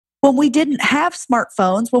when we didn't have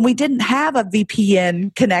smartphones, when we didn't have a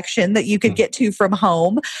VPN connection that you could get to from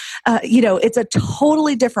home. It's a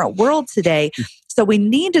totally different world today. So we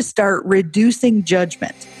need to start reducing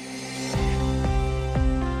judgment.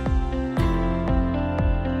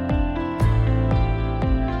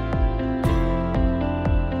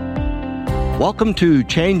 Welcome to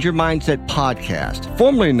Change Your Mindset podcast,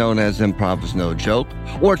 formerly known as Improv is No Joke,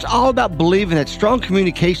 where it's all about believing that strong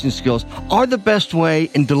communication skills are the best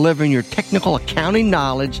way in delivering your technical accounting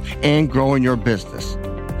knowledge and growing your business.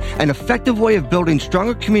 An effective way of building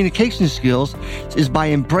stronger communication skills is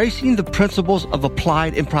by embracing the principles of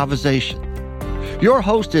applied improvisation. Your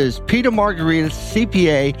host is Peter Margaritis,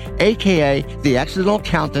 CPA, aka the Accidental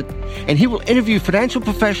Accountant, and he will interview financial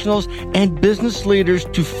professionals and business leaders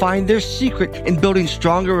to find their secret in building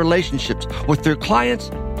stronger relationships with their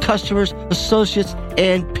clients, customers, associates,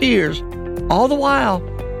 and peers, all the while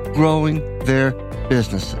growing their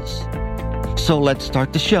businesses. So let's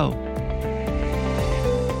start the show.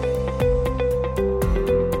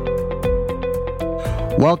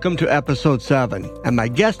 Welcome to episode 7, and my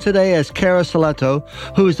guest today is Cara Saletto,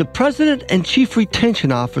 who is the President and Chief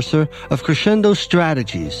Retention Officer of Crescendo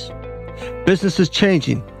Strategies. Business is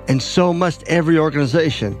changing, and so must every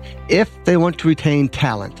organization if they want to retain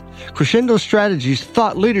talent. Crescendo Strategies'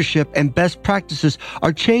 thought leadership and best practices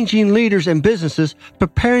are changing leaders and businesses,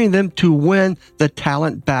 preparing them to win the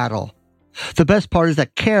talent battle. The best part is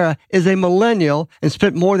that Cara is a millennial and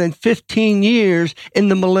spent more than 15 years in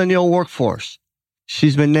the millennial workforce.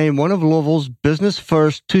 She's been named one of Louisville's Business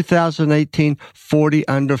First 2018 40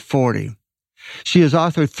 Under 40. She has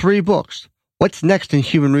authored 3 books, What's Next in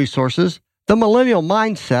Human Resources, The Millennial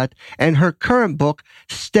Mindset, and her current book,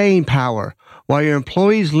 Staying Power, Why Your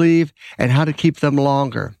Employees Leave and How to Keep Them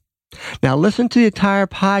Longer. Now listen to the entire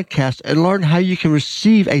podcast and learn how you can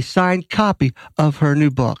receive a signed copy of her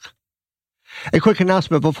new book. A quick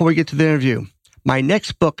announcement before we get to the interview. My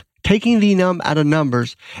next book, Taking the Numb Out of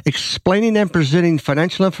Numbers, Explaining and Presenting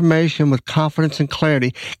Financial Information with Confidence and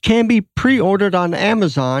Clarity, can be pre-ordered on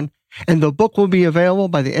Amazon, and the book will be available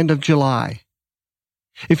by the end of July.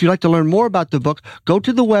 If you'd like to learn more about the book, go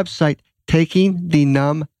to the website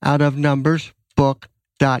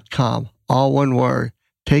takingthenumboutofnumbersbook.com. All one word,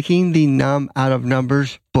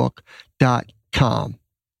 takingthenumboutofnumbersbook.com.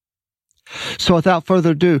 So without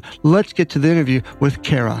further ado, let's get to the interview with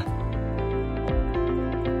Cara.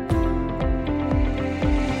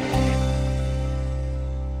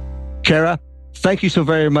 Cara, thank you so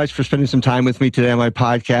very much for spending some time with me today on my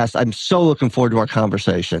podcast. I'm so looking forward to our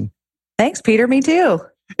conversation. Thanks, Peter. Me too.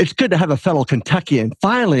 It's good to have a fellow Kentuckian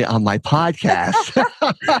finally on my podcast.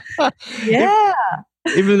 Yeah.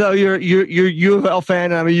 Even though you're U of L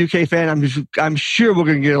fan and I'm a UK fan, I'm sure we're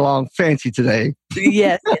going to get along fancy today.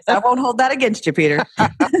 Yes, I won't hold that against you, Peter.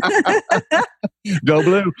 Go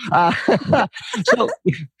blue. So,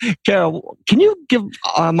 Cara, can you give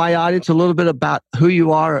my audience a little bit about who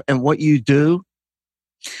you are and what you do?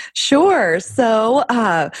 Sure. So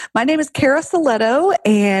my name is Cara Saletto,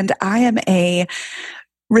 and I am a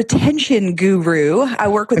retention guru. I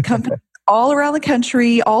work with companies all around the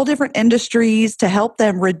country, all different industries, to help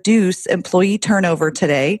them reduce employee turnover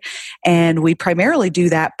today. And we primarily do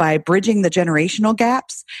that by bridging the generational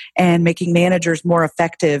gaps and making managers more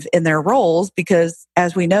effective in their roles, because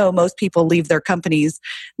as we know, most people leave their companies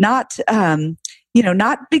not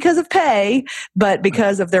because of pay, but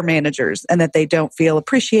because of their managers, and that they don't feel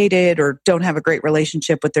appreciated or don't have a great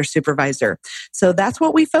relationship with their supervisor. So that's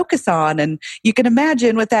what we focus on. And you can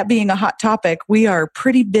imagine, with that being a hot topic, we are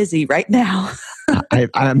pretty busy right now. I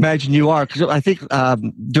imagine you are, because I think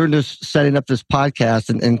during this setting up this podcast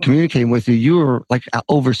and communicating with you, you were like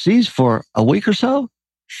overseas for a week or so?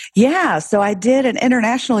 Yeah, so I did an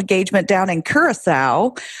international engagement down in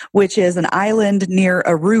Curacao, which is an island near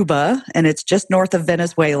Aruba, and it's just north of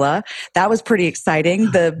Venezuela. That was pretty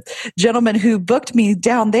exciting. The gentleman who booked me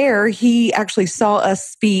down there, he actually saw us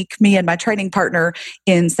speak, me and my training partner,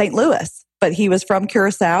 in St. Louis. But he was from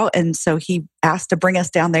Curacao, and so he asked to bring us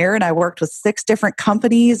down there, and I worked with 6 different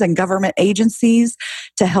companies and government agencies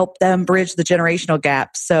to help them bridge the generational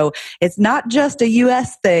gap. So it's not just a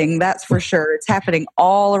U.S. thing, that's for sure. It's happening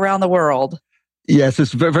all around the world. Yes,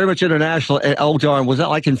 it's very much international. And, oh, darn, was that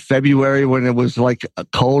like in February when it was like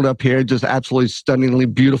cold up here, just absolutely stunningly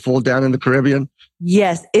beautiful down in the Caribbean?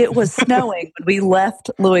 Yes, it was snowing when we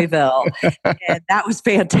left Louisville, and that was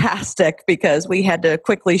fantastic because we had to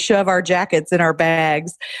quickly shove our jackets in our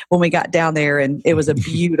bags when we got down there, and it was a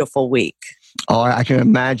beautiful week. Oh, I can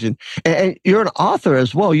imagine. And you're an author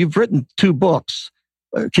as well. You've written 2 books.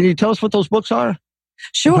 Can you tell us what those books are?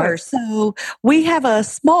 Sure. So we have a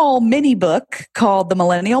small mini book called The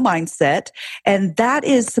Millennial Mindset, and that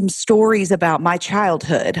is some stories about my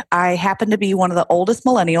childhood. I happen to be one of the oldest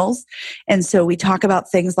millennials, and so we talk about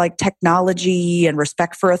things like technology and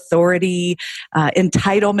respect for authority,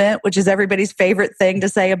 entitlement, which is everybody's favorite thing to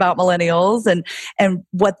say about millennials. And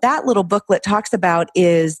what that little booklet talks about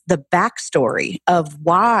is the backstory of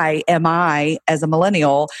why am I, as a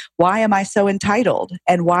millennial, why am I so entitled?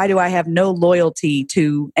 And why do I have no loyalty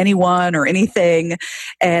to anyone or anything?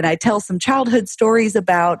 And I tell some childhood stories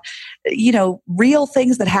about, real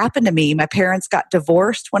things that happened to me. My parents got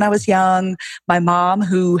divorced when I was young. My mom,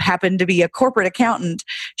 who happened to be a corporate accountant,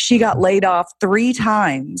 she got laid off 3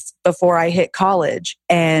 times before I hit college.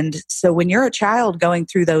 And so when you're a child going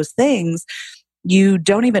through those things, you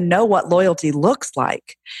don't even know what loyalty looks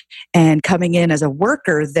like. And coming in as a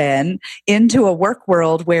worker then into a work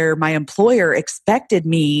world where my employer expected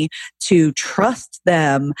me to trust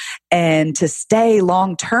them and to stay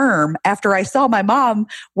long term after I saw my mom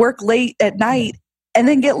work late at night and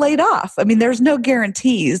then get laid off. I mean, there's no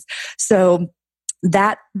guarantees. So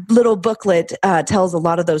that little booklet tells a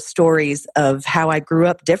lot of those stories of how I grew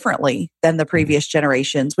up differently than the previous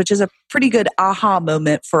generations, which is a pretty good aha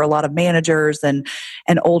moment for a lot of managers and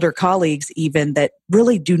older colleagues even that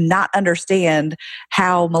really do not understand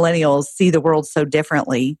how millennials see the world so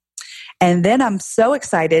differently. And then I'm so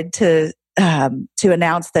excited to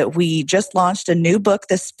announce that we just launched a new book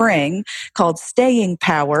this spring called Staying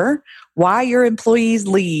Power: Why Your Employees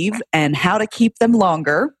Leave and How to Keep Them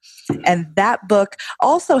Longer. And that book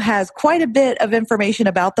also has quite a bit of information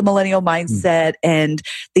about the millennial mindset and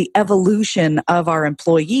the evolution of our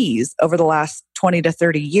employees over the last 20 to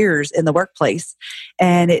 30 years in the workplace.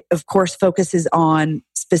 And it, of course, focuses on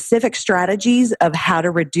specific strategies of how to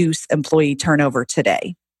reduce employee turnover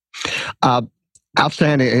today.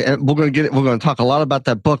 Outstanding. And we're going to talk a lot about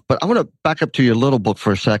that book, but I want to back up to your little book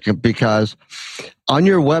for a second, because on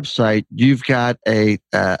your website, you've got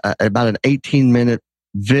about an 18-minute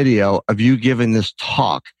video of you giving this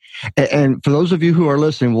talk. And for those of you who are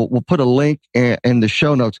listening, we'll put a link in the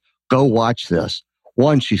show notes. Go watch this.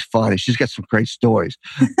 One, she's funny. She's got some great stories,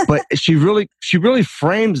 but she really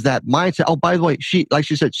frames that mindset. Oh, by the way, like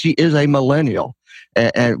she said, she is a millennial,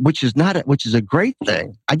 and which is a great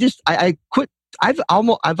thing. I've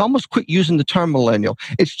almost quit using the term millennial.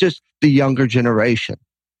 It's just the younger generation.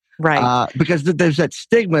 Right. Because there's that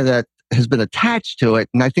stigma that has been attached to it.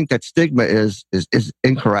 And I think that stigma is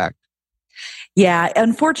incorrect. Yeah,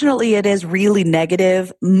 unfortunately, it is really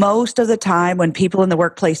negative. Most of the time when people in the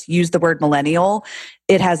workplace use the word millennial,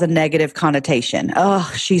 it has a negative connotation.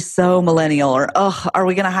 Oh, she's so millennial, or oh, are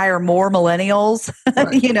we going to hire more millennials?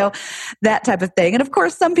 Right. That type of thing. And of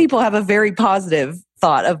course, some people have a very positive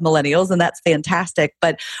thought of millennials, and that's fantastic.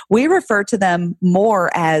 But we refer to them more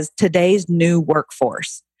as today's new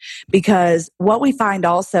workforce. Because what we find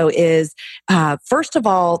also is, first of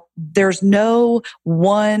all, there's no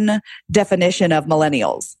one definition of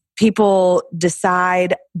millennials. People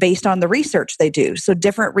decide based on the research they do. So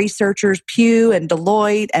different researchers, Pew and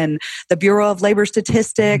Deloitte and the Bureau of Labor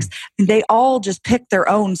Statistics, they all just pick their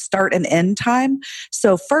own start and end time.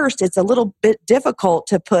 So first, it's a little bit difficult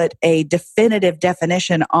to put a definitive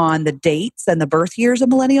definition on the dates and the birth years of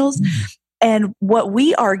millennials. And what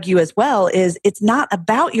we argue as well is it's not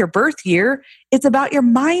about your birth year, it's about your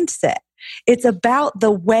mindset. It's about the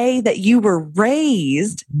way that you were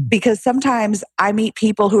raised, because sometimes I meet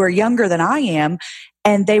people who are younger than I am,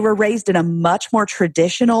 and they were raised in a much more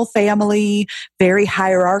traditional family, very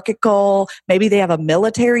hierarchical. Maybe they have a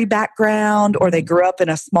military background, or they grew up in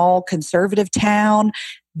a small conservative town.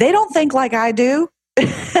 They don't think like I do.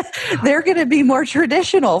 They're going to be more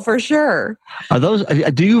traditional for sure.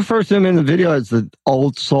 Do you refer to them in the video as the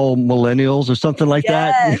old soul millennials or something like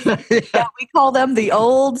that? Yeah, we call them the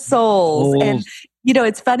old souls. And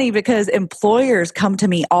it's funny because employers come to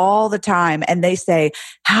me all the time and they say,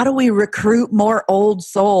 how do we recruit more old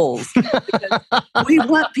souls? we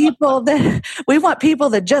want people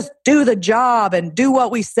that just do the job and do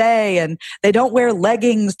what we say, and they don't wear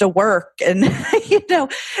leggings to work and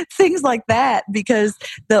things like that, because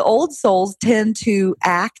the old souls tend to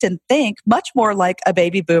act and think much more like a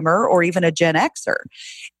baby boomer or even a Gen Xer.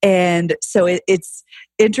 And so it's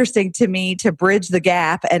interesting to me to bridge the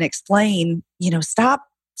gap and explain,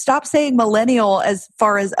 stop saying millennial as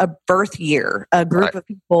far as a birth year, a group of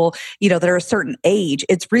people, that are a certain age.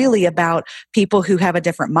 It's really about people who have a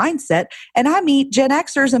different mindset. And I meet Gen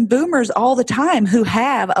Xers and boomers all the time who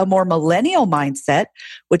have a more millennial mindset,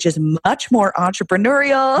 which is much more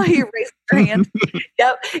entrepreneurial. You're raising brand.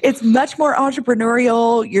 Yep. It's much more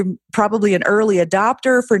entrepreneurial. You're probably an early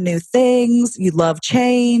adopter for new things. You love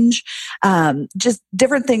change. Just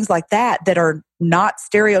different things like that that are not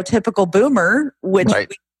stereotypical boomer, which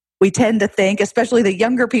Right. we tend to think, especially the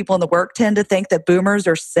younger people in the work tend to think that boomers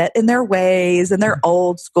are set in their ways and they're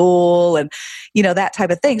old school and, that type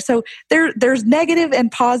of thing. So there's negative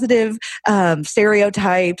and positive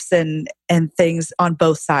stereotypes and things on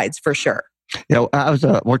both sides for sure. I was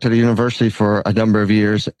worked at a university for a number of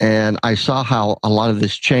years, and I saw how a lot of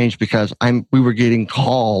this changed because we were getting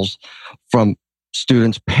calls from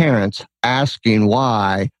students' parents asking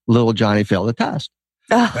why little Johnny failed the test.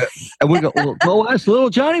 Oh. And we go, well, go ask little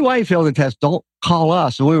Johnny why he failed the test. Don't call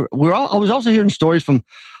us. I was also hearing stories from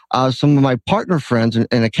some of my partner friends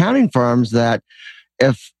in accounting firms that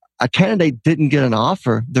if a candidate didn't get an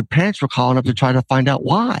offer, their parents were calling up to try to find out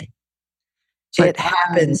why. It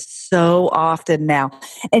happens so often now.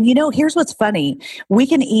 And here's what's funny. We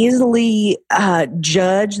can easily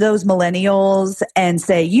judge those millennials and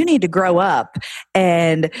say, you need to grow up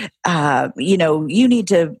and, you need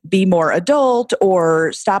to be more adult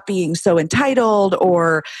or stop being so entitled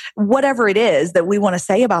or whatever it is that we want to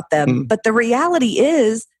say about them. Mm. But the reality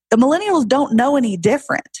is the millennials don't know any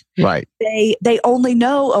different. Right. They only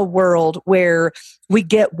know a world where we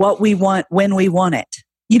get what we want when we want it.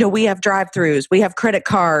 We have drive-thrus, we have credit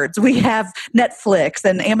cards, we have Netflix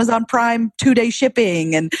and Amazon Prime 2-day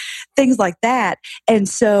shipping and things like that. And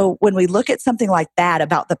so when we look at something like that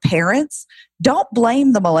about the parents, don't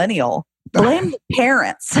blame the millennial. Blame the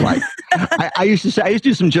parents. Right. I used to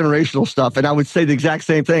do some generational stuff, and I would say the exact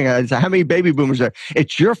same thing. I'd say, how many baby boomers are there?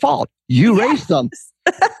 It's your fault. You raised them.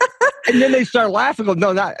 And then they start laughing. Go, it's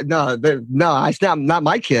not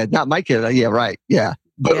my kid. Not my kid. Yeah, right. Yeah.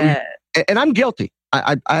 But, and I'm guilty.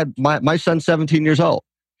 My son's 17 years old,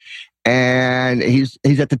 and he's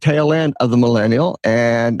at the tail end of the millennial.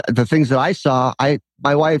 And the things that I saw,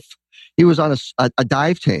 my wife, he was on a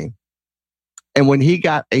dive team, and when he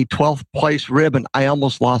got a 12th place ribbon, I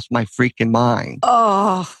almost lost my freaking mind.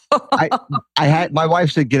 Oh, my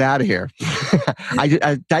wife said, "Get out of here." I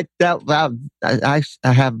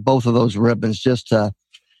have both of those ribbons just to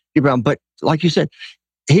keep around. But like you said,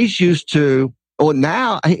 he's used to. Well,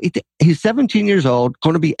 now he's 17 years old,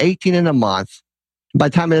 going to be 18 in a month. By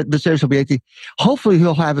the time this airs, he'll be 18. Hopefully,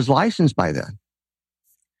 he'll have his license by then.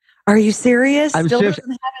 Are you serious? I'm Still serious.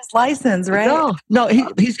 Doesn't have his license, right? No.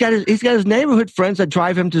 He's got his neighborhood friends that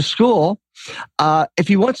drive him to school. If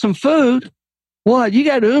you want some food, what you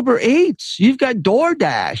got Uber Eats, you've got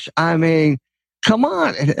DoorDash. I mean, come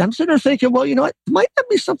on. And I'm sitting there thinking, well, you know what? Might not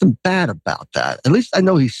be something bad about that. At least I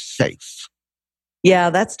know he's safe.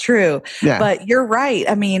 Yeah, that's true. Yeah. But you're right.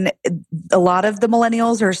 I mean, a lot of the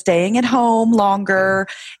millennials are staying at home longer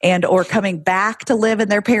or coming back to live in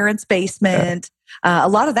their parents' basement. A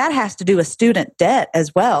lot of that has to do with student debt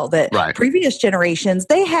as well. That previous generations,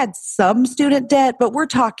 they had some student debt, but we're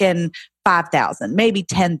talking $5,000, maybe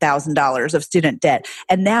 $10,000 of student debt.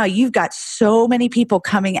 And now you've got so many people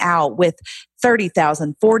coming out with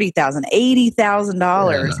 $30,000, $40,000,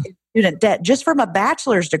 $80,000 in student debt just from a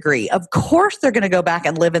bachelor's degree. Of course, they're going to go back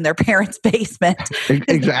and live in their parents' basement.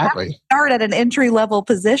 Exactly. Start at an entry-level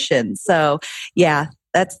position. So, yeah.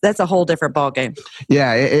 That's a whole different ballgame.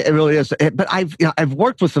 Yeah, it really is. But I've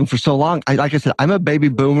worked with them for so long. Like I said, I'm a baby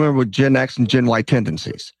boomer with Gen X and Gen Y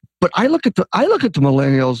tendencies. But I look at the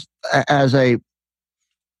millennials as an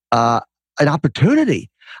opportunity.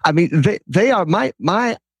 I mean, they are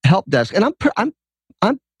my help desk, and I'm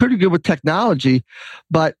pretty good with technology.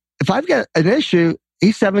 But if I've got an issue,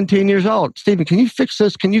 he's 17 years old. Stephen, can you fix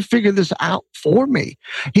this? Can you figure this out for me?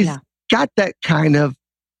 He's got that kind of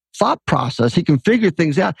thought process. He can figure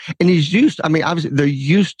things out, and he's used. I mean, obviously, they're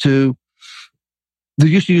used to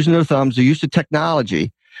using their thumbs. They're used to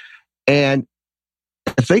technology, and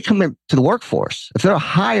if they come into the workforce, if they're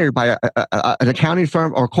hired by an accounting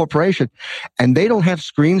firm or a corporation, and they don't have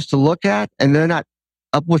screens to look at, and they're not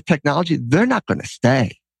up with technology, they're not going to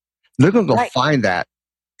stay. They're going to go find that.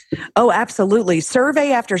 Oh, absolutely.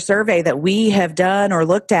 Survey after survey that we have done or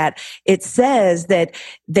looked at, it says that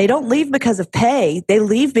they don't leave because of pay. They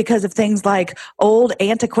leave because of things like old,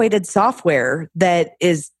 antiquated software that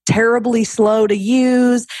is terribly slow to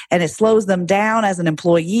use, and it slows them down as an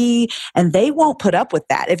employee, and they won't put up with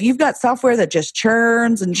that. If you've got software that just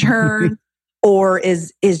churns and churns, or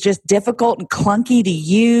is just difficult and clunky to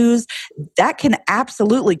use, that can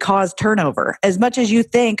absolutely cause turnover. As much as you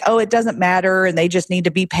think, oh, it doesn't matter and they just need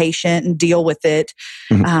to be patient and deal with it,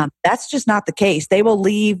 that's just not the case. They will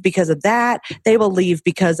leave because of that. They will leave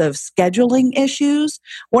because of scheduling issues.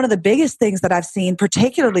 One of the biggest things that I've seen,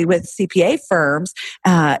 particularly with CPA firms,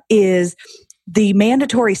 is the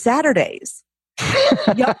mandatory Saturdays.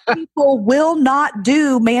 Young people will not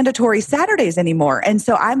do mandatory Saturdays anymore. And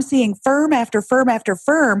so I'm seeing firm after firm after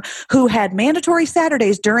firm who had mandatory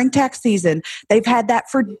Saturdays during tax season. They've had that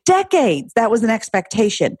for decades. That was an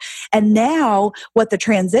expectation. And now what the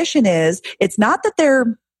transition is, it's not that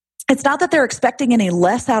they're expecting any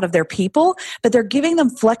less out of their people, but they're giving them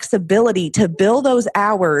flexibility to bill those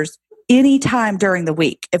hours anytime during the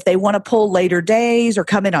week. If they want to pull later days or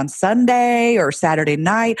come in on Sunday or Saturday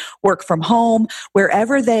night, work from home,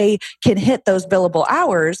 wherever they can hit those billable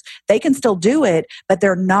hours, they can still do it, but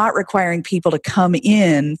they're not requiring people to come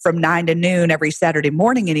in from 9 to noon every Saturday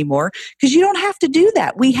morning anymore, because you don't have to do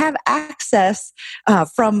that. We have access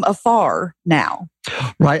from afar now.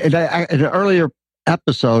 Right. And in an earlier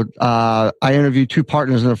episode, I interviewed two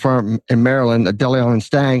partners in a firm in Maryland, DeLeon and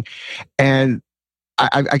Stang, and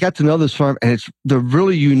I got to know this firm, and they're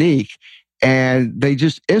really unique, and they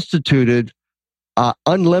just instituted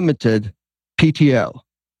unlimited PTO.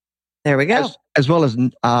 There we go. As well as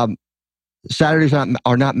Saturdays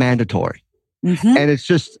are not mandatory, and it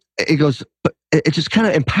just kind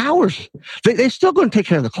of empowers. They're still going to take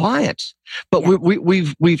care of the clients, but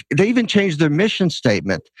they even changed their mission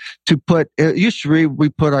statement to put. It used to read, we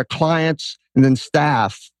put our clients and then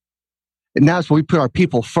staff, and now it's we put our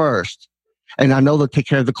people first. And I know they'll take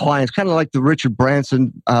care of the clients, kind of like the Richard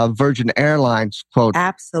Branson Virgin Airlines quote.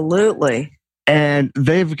 Absolutely. And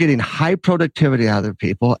they're getting high productivity out of their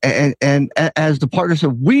people. And as the partner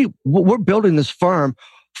said, we're building this firm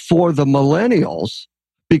for the millennials,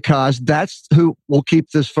 because that's who will keep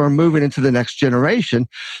this firm moving into the next generation.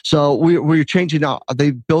 So we're changing out.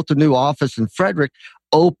 They built a new office in Frederick,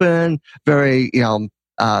 open, very,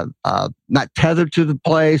 not tethered to the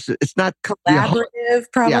place. It's not collaborative,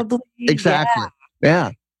 probably. Yeah, exactly.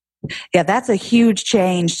 Yeah. Yeah, that's a huge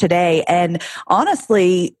change today. And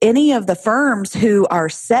honestly, any of the firms who are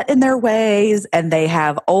set in their ways and they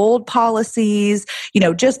have old policies,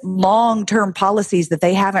 just long-term policies that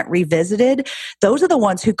they haven't revisited, those are the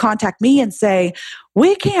ones who contact me and say,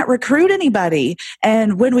 we can't recruit anybody.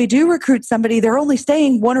 And when we do recruit somebody, they're only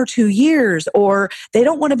staying 1 or 2 years, or they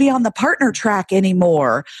don't want to be on the partner track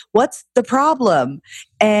anymore. What's the problem?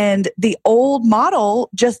 And the old model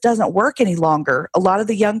just doesn't work any longer. A lot of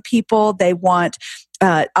the young people, they want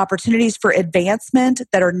opportunities for advancement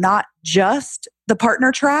that are not just the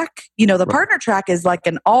partner track. The partner track is like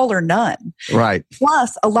an all or none. Right.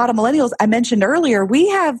 Plus, a lot of millennials, I mentioned earlier, we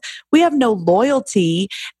have no loyalty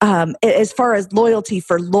as far as loyalty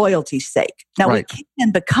for loyalty's sake. Now, we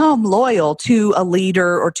can become loyal to a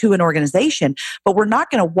leader or to an organization, but we're not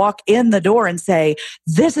going to walk in the door and say,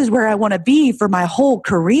 this is where I want to be for my whole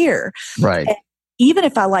career. Right. And even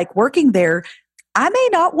if I like working there, I may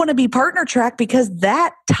not want to be partner track because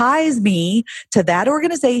that ties me to that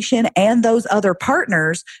organization and those other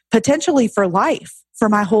partners potentially for life, for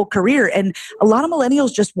my whole career. And a lot of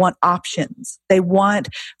millennials just want options. They want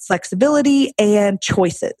flexibility and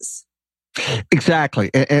choices.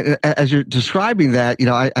 Exactly. And as you're describing that,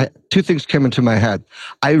 I two things came into my head.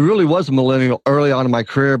 I really was a millennial early on in my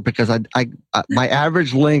career because my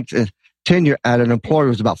average length tenure at an employer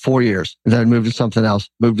was about 4 years. And then I moved to something else.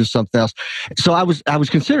 So I was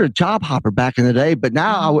considered a job hopper back in the day, but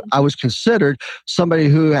now I was considered somebody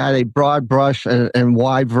who had a broad brush and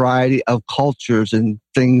wide variety of cultures and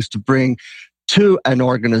things to bring to an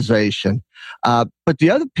organization. But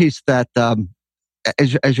the other piece that,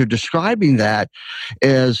 as you're describing that,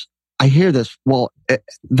 is I hear this, well,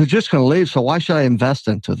 they're just going to leave, so why should I invest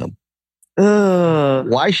into them?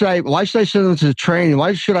 Why should I send them to training?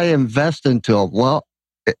 Why should I invest into them? Well,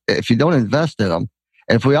 if you don't invest in them,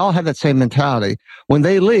 and if we all have that same mentality, when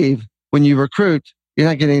they leave, when you recruit, you're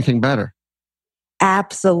not getting anything better.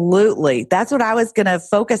 Absolutely. That's what I was going to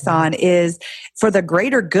focus on, is for the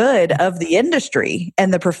greater good of the industry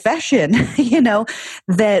and the profession,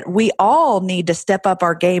 that we all need to step up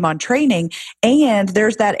our game on training. And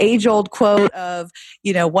there's that age-old quote of,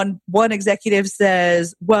 one executive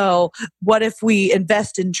says, well, what if we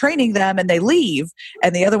invest in training them and they leave?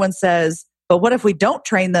 And the other one says, but what if we don't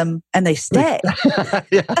train them and they stay?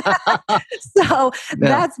 So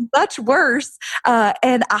that's much worse.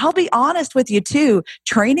 And I'll be honest with you too,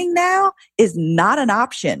 training now is not an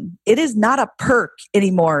option. It is not a perk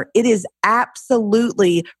anymore. It is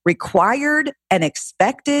absolutely required and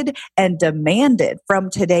expected and demanded from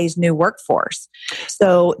today's new workforce.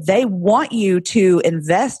 So they want you to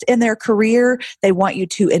invest in their career. They want you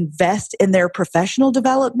to invest in their professional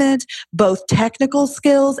development, both technical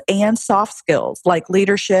skills and soft skills like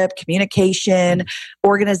leadership, communication,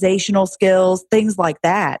 organizational skills, things like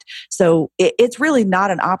that. So it's really not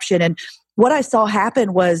an option. And what I saw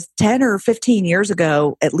happen was 10 or 15 years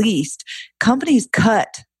ago, at least, companies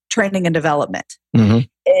cut training and development. Mm-hmm.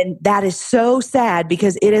 And that is so sad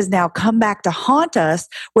because it has now come back to haunt us,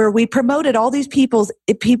 where we promoted all these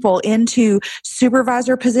people into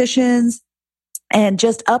supervisor positions and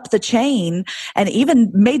just up the chain and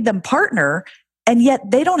even made them partner. And yet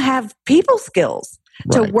they don't have people skills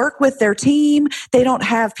to work with their team. They don't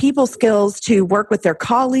have people skills to work with their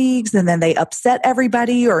colleagues, and then they upset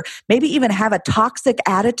everybody, or maybe even have a toxic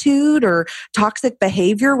attitude or toxic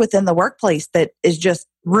behavior within the workplace that is just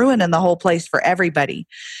ruining the whole place for everybody.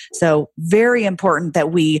 So very important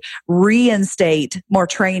that we reinstate more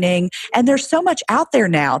training. And there's so much out there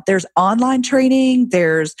now. There's online training,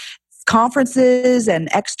 there's conferences and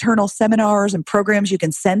external seminars and programs you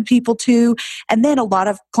can send people to. And then a lot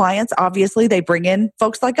of clients, obviously, they bring in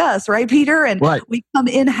folks like us, right, Peter? And we come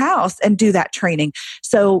in-house and do that training.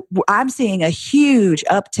 So I'm seeing a huge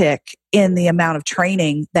uptick in the amount of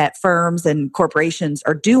training that firms and corporations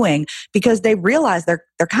are doing because they realize they're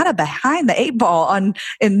kind of behind the eight ball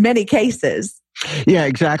in many cases. Yeah,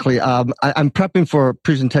 exactly. I'm prepping for a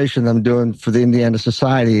presentation I'm doing for the Indiana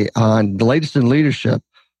Society on the latest in leadership.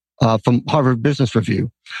 From Harvard Business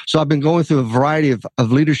Review. So I've been going through a variety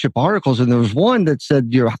of leadership articles, and there was one that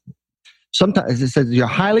said sometimes it says you're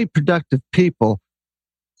highly productive people,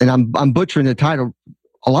 and I'm butchering the title,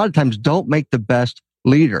 a lot of times don't make the best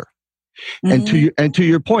leader. Mm-hmm. And to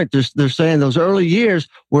your point, they're saying those early years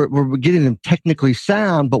we're getting them technically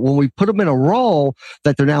sound, but when we put them in a role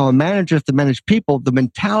that they're now a manager to manage people, the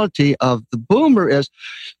mentality of the boomer is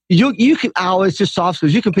you can it's just soft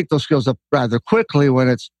skills. You can pick those skills up rather quickly. When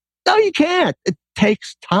it's no, you can't. It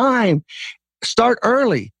takes time. Start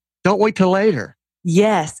early. Don't wait till later.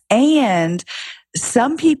 Yes. And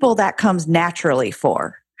some people that comes naturally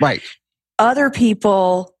for. Right. Other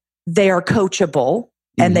people, they are coachable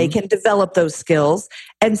and they can develop those skills.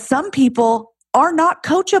 And some people are not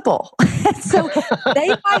coachable. So they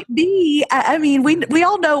might be, I mean, we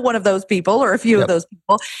all know one of those people or a few of those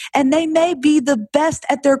people, and they may be the best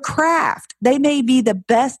at their craft. They may be the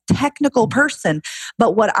best technical person.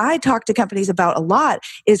 But what I talk to companies about a lot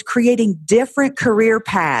is creating different career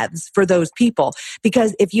paths for those people.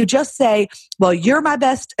 Because if you just say, well, you're my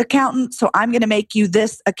best accountant, so I'm going to make you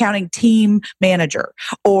this accounting team manager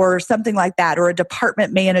or something like that, or a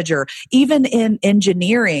department manager, even in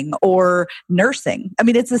engineering or nursing. I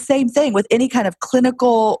mean, it's the same thing with any kind of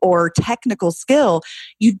clinical or technical skill.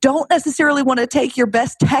 You don't necessarily want to take your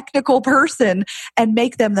best technical person and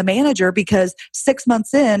make them the manager, because 6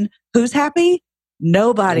 months in, who's happy?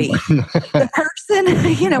 Nobody. The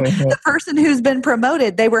person who's been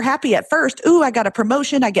promoted, they were happy at first. Ooh, I got a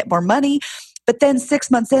promotion. I get more money. But then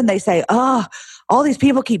 6 months in, they say, oh, all these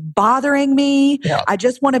people keep bothering me. Yeah. I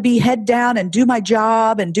just want to be head down and do my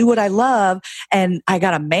job and do what I love. And I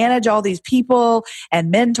got to manage all these people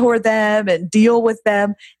and mentor them and deal with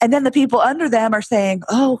them. And then the people under them are saying,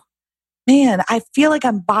 oh, man, I feel like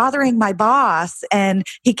I'm bothering my boss and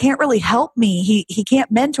he can't really help me. He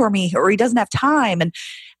can't mentor me, or he doesn't have time. And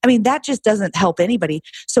I mean, that just doesn't help anybody.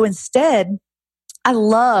 So instead, I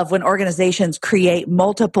love when organizations create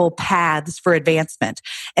multiple paths for advancement.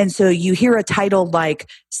 And so you hear a title like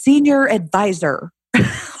senior advisor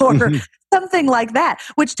or something like that,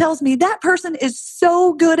 which tells me that person is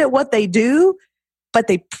so good at what they do, but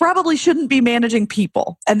they probably shouldn't be managing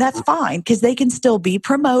people. And that's fine, because they can still be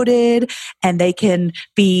promoted and they can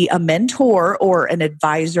be a mentor or an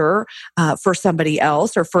advisor for somebody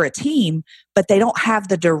else or for a team, but they don't have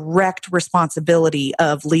the direct responsibility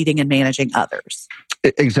of leading and managing others.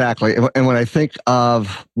 Exactly. And when I think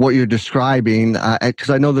of what you're describing, because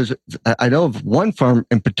I know of one firm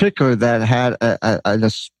in particular that had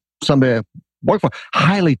somebody work for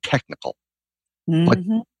highly technical, but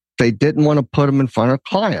they didn't want to put them in front of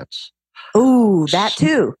clients. Ooh, that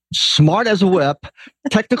too. Smart as a whip,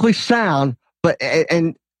 technically sound, but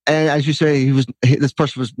and as you say, this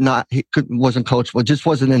person wasn't coachable, just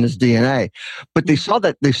wasn't in his DNA. But they saw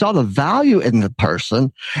the value in the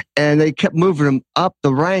person, and they kept moving him up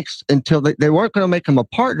the ranks until they weren't going to make him a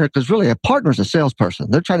partner, because really a partner is a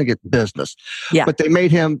salesperson. They're trying to get business. Yeah. But they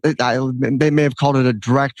made him. They may have called it a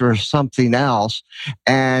director or something else,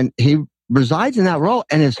 and he resides in that role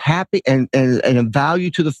and is happy and a value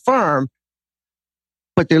to the firm.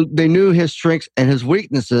 But they knew his strengths and his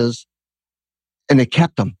weaknesses. and they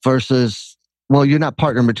kept them versus, well, you're not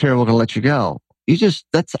partner material, we're going to let you go.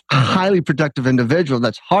 That's a highly productive individual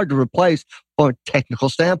that's hard to replace from a technical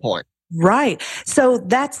standpoint. Right. So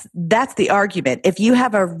that's the argument. If you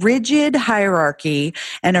have a rigid hierarchy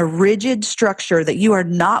and a rigid structure that you are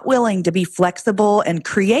not willing to be flexible and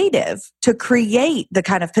creative to create the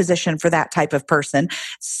kind of position for that type of person,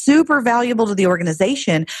 super valuable to the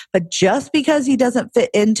organization, but just because he doesn't fit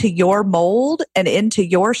into your mold and into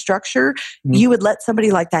your structure, you would let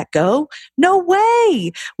somebody like that go? No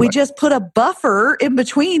way. We just put a buffer in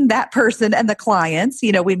between that person and the clients.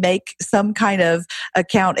 We make some kind of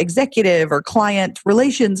account executive or client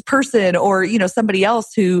relations person, or somebody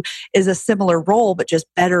else who is a similar role but just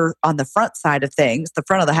better on the front side of things, the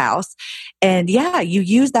front of the house. And you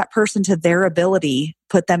use that person to their ability,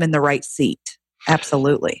 put them in the right seat.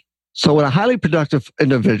 Absolutely. So when a highly productive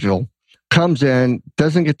individual comes in,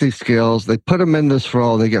 doesn't get these skills, they put them in this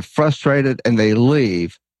role, they get frustrated and they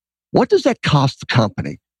leave, what does that cost the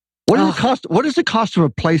company? What does it cost to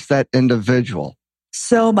replace that individual?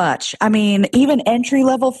 So much. I mean, even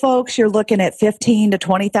entry-level folks, you're looking at $15,000 to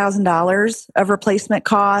 $20,000 of replacement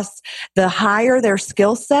costs. The higher their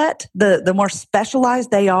skill set, the more specialized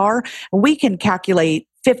they are. We can calculate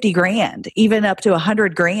 50 grand, even up to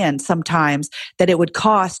 100 grand sometimes, that it would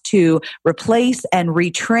cost to replace and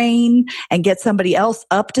retrain and get somebody else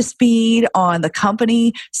up to speed on the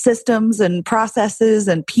company systems and processes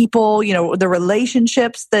and people, the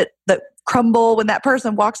relationships that crumble when that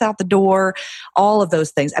person walks out the door, all of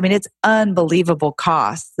those things. I mean, it's unbelievable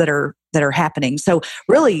costs that are happening. So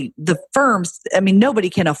really the firms,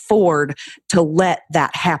 nobody can afford to let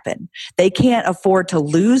that happen. They can't afford to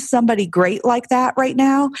lose somebody great like that right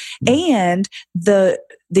now. And the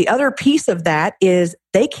other piece of that is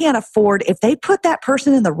they can't afford, if they put that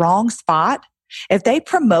person in the wrong spot, if they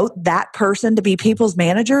promote that person to be people's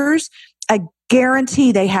managers, I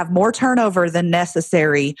guarantee they have more turnover than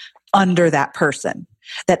necessary under that person.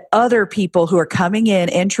 That other people who are coming in,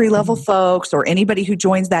 entry-level folks or anybody who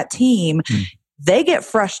joins that team, they get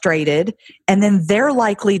frustrated and then they're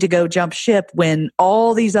likely to go jump ship when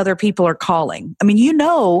all these other people are calling. I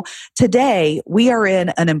mean, today we are in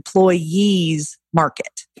an employee's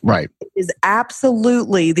market. Right. It is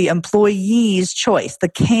absolutely the employee's choice, the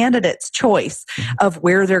candidate's choice of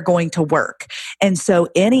where they're going to work. And so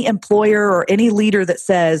any employer or any leader that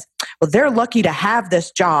says, well, they're lucky to have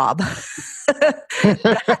this job,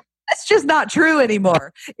 that's just not true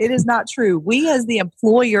anymore. It is not true. We as the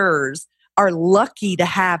employers are lucky to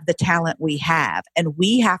have the talent we have, and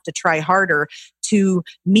we have to try harder to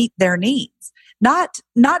meet their needs. Not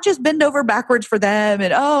just bend over backwards for them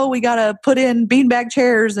and, we got to put in beanbag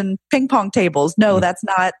chairs and ping pong tables. No, that's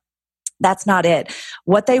not it.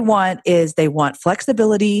 What they want is they want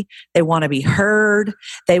flexibility. They want to be heard.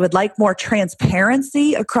 They would like more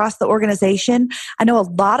transparency across the organization. I know a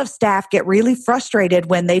lot of staff get really frustrated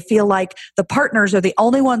when they feel like the partners are the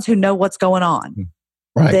only ones who know what's going on.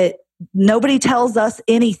 Right. That nobody tells us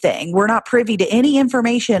anything. We're not privy to any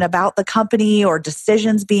information about the company or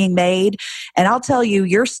decisions being made. And I'll tell you,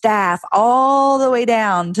 your staff, all the way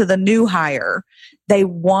down to the new hire, they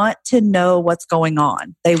want to know what's going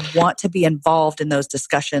on. They want to be involved in those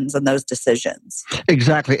discussions and those decisions.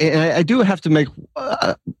 Exactly. And I do have to make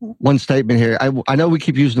one statement here. I know we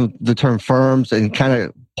keep using the term firms and kind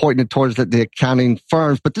of pointing it towards the accounting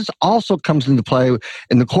firms, but this also comes into play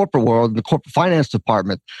in the corporate world, the corporate finance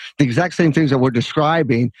department. The exact same things that we're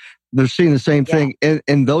describing, they're seeing the same thing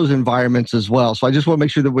in those environments as well. So I just want to make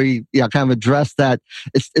sure that we kind of address that.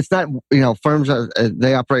 It's not, firms,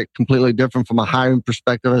 they operate completely different from a hiring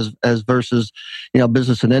perspective as versus,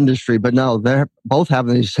 business and industry. But no, they're both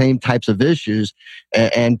having these same types of issues,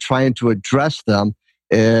 and trying to address them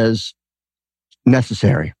is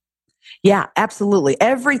necessary. Yeah, absolutely.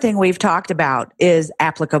 Everything we've talked about is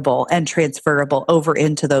applicable and transferable over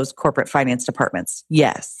into those corporate finance departments.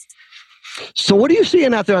 Yes. So what are you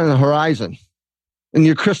seeing out there on the horizon in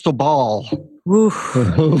your crystal ball?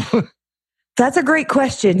 That's a great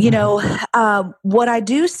question. What I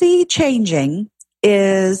do see changing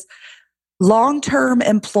is long-term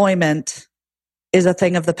employment is a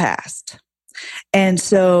thing of the past. And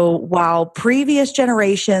so while previous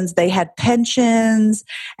generations, they had pensions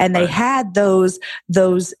and they had those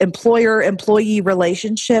employer-employee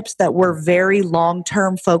relationships that were very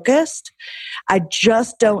long-term focused, I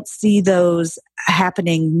just don't see those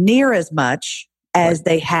happening near as much as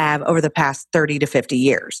they have over the past 30 to 50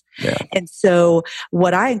 years. Yeah. And so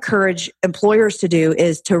what I encourage employers to do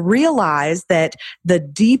is to realize that the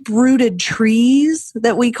deep-rooted trees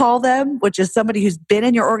that we call them, which is somebody who's been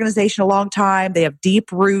in your organization a long time, they have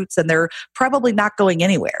deep roots and they're probably not going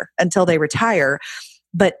anywhere until they retire.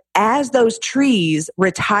 But as those trees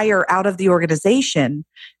retire out of the organization,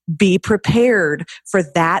 be prepared for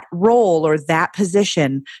that role or that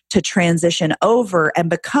position to transition over and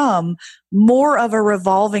become more of a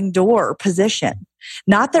revolving door position.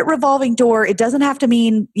 Not that revolving door, it doesn't have to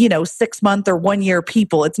mean, 6-month or 1-year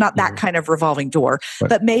people. It's not that kind of revolving door. Right.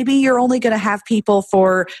 But maybe you're only going to have people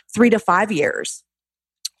for 3 to 5 years.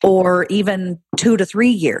 Or even 2 to 3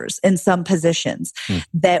 years in some positions,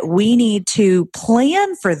 that we need to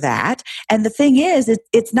plan for that. And the thing is,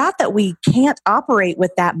 it's not that we can't operate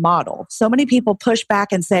with that model. So many people push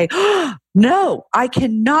back and say, oh, no, I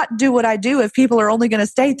cannot do what I do if people are only going to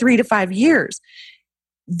stay 3 to 5 years.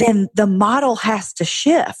 Then the model has to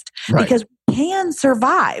shift, right, because we can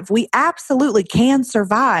survive. We absolutely can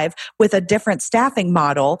survive with a different staffing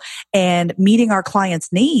model and meeting our clients'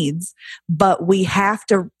 needs, but we have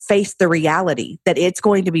to face the reality that it's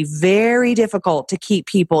going to be very difficult to keep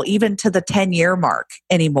people even to the 10-year mark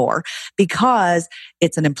anymore, because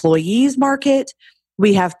it's an employees market.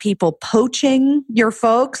 We have people poaching your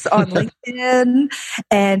folks on LinkedIn.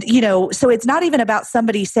 And, so it's not even about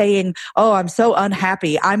somebody saying, oh, I'm so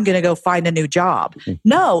unhappy, I'm going to go find a new job.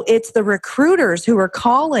 No, it's the recruiters who are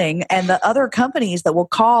calling and the other companies that will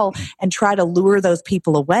call and try to lure those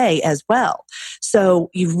people away as well. So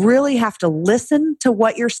you really have to listen to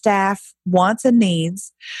what your staff wants and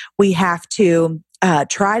needs. We have to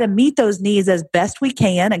try to meet those needs as best we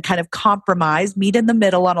can and kind of compromise, meet in the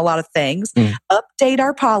middle on a lot of things, update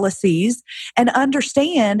our policies, and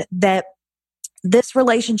understand that this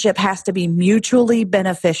relationship has to be mutually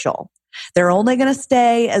beneficial. They're only going to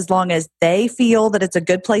stay as long as they feel that it's a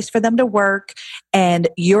good place for them to work, and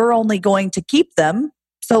you're only going to keep them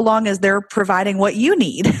so long as they're providing what you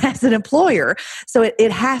need as an employer. So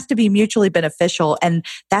it has to be mutually beneficial. And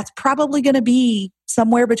that's probably going to be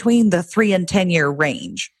somewhere between the 3 and 10-year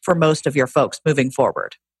range for most of your folks moving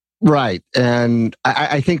forward. Right. And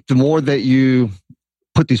I think the more that you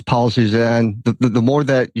put these policies in, the more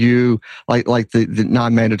that you like the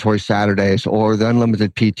non-mandatory Saturdays or the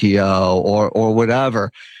unlimited PTO or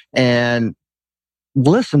whatever, and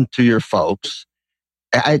listen to your folks.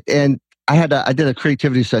 I did a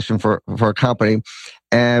creativity session for a company,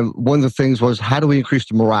 and one of the things was, how do we increase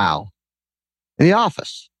the morale in the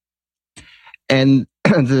office? And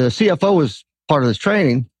the CFO was part of this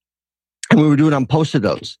training, and we were doing it on Post-it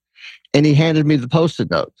notes. And he handed me the Post-it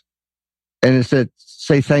note, and it said,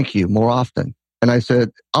 "Say thank you more often." And I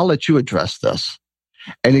said, "I'll let you address this."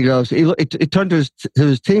 And he goes, he turned to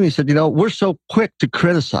his team. He said, "We're so quick to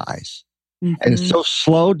criticize, and so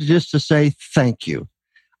slow just to say thank you.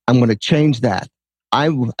 I'm going to change that.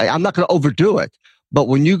 I'm not going to overdo it, but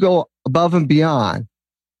when you go above and beyond,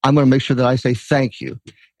 I'm going to make sure that I say thank you.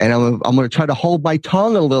 And I'm going to try to hold my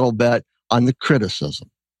tongue a little bit on the criticism."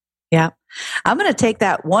 Yeah. I'm going to take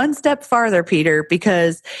that one step farther, Peter,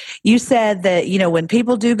 because you said that, when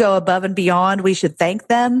people do go above and beyond, we should thank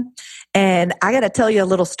them. And I got to tell you a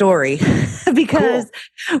little story because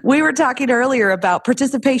we were talking earlier about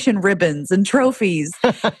participation ribbons and trophies.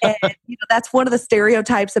 And that's one of the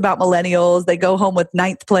stereotypes about millennials. They go home with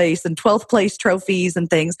 9th place and 12th place trophies and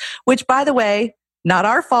things, which, by the way, not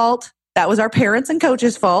our fault. That was our parents and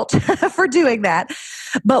coaches' fault for doing that.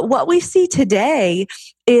 But what we see today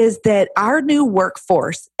is that our new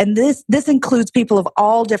workforce, and this includes people of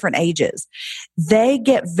all different ages, they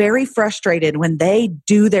get very frustrated when they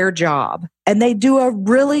do their job, and they do a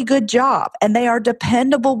really good job, and they are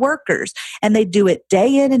dependable workers, and they do it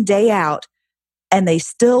day in and day out, and they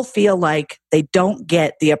still feel like they don't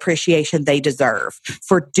get the appreciation they deserve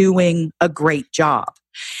for doing a great job.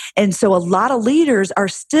 And so a lot of leaders are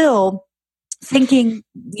still thinking,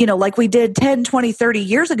 like we did 10, 20, 30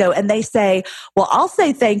 years ago. And they say, well, I'll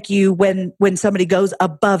say thank you when somebody goes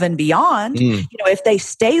above and beyond, if they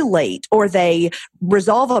stay late or they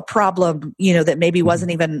resolve a problem, that maybe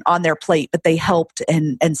wasn't even on their plate, but they helped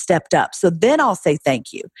and stepped up. So then I'll say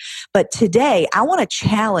thank you. But today I want to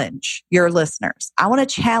challenge your listeners. I want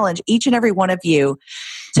to challenge each and every one of you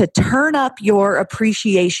to turn up your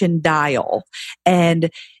appreciation dial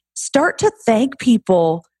and start to thank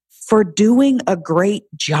people for doing a great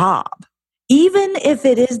job, even if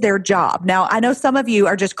it is their job. Now, I know some of you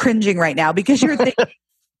are just cringing right now because you're thinking,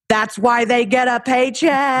 that's why they get a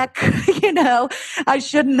paycheck. I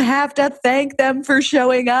shouldn't have to thank them for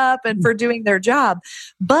showing up and for doing their job.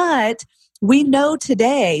 But we know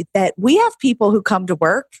today that we have people who come to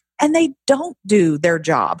work and they don't do their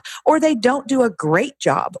job, or they don't do a great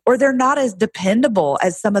job, or they're not as dependable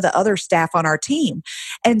as some of the other staff on our team.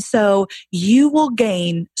 And so you will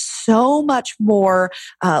gain so much more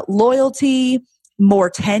loyalty,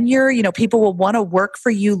 more tenure. People will want to work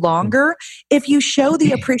for you longer if you show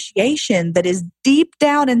the appreciation that is deep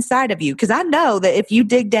down inside of you. Because I know that if you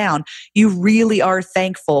dig down, you really are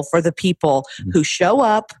thankful for the people who show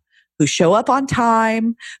up on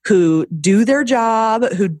time, who do their job,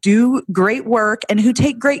 who do great work, and who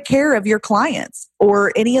take great care of your clients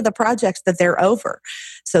or any of the projects that they're over.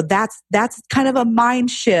 So that's kind of a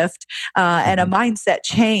mind shift and a mindset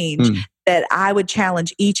change that I would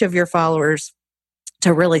challenge each of your followers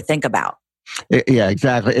to really think about. Yeah,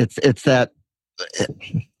 exactly. It's that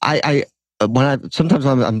sometimes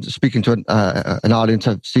I'm speaking to an audience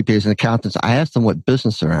of CPAs and accountants. I ask them what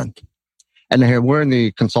business they're in. And we're in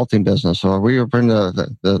the consulting business, or we're in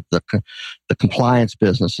the compliance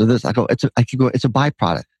business. So I go, it's a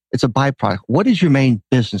byproduct. It's a byproduct. What is your main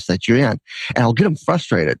business that you're in? And I'll get them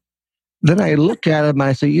frustrated. Then I look at them and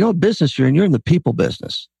I say, what business you're in? You're in the people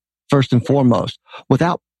business, first and foremost.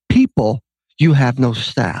 Without people, you have no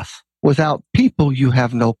staff. Without people, you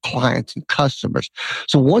have no clients and customers.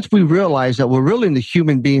 So once we realize that we're really in the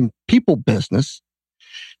human being people business,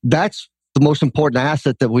 that's the most important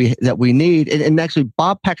asset that we need. And actually,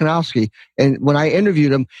 Bob Pakanowski, and when I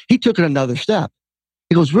interviewed him, he took it another step.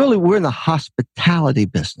 He goes, really, we're in the hospitality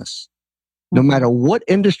business. No matter what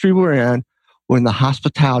industry we're in the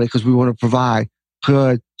hospitality because we want to provide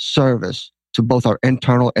good service to both our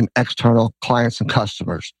internal and external clients and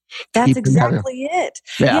customers. That's exactly it.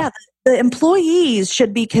 Yeah. The employees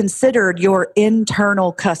should be considered your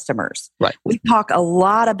internal customers. Right. We talk a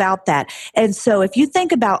lot about that. And so if you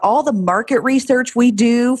think about all the market research we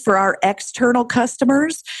do for our external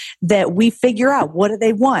customers, that we figure out what do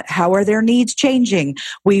they want? How are their needs changing?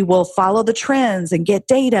 We will follow the trends and get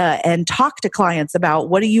data and talk to clients about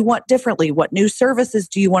what do you want differently? What new services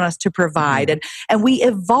do you want us to provide? And we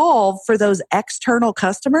evolve for those external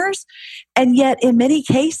customers. And yet in many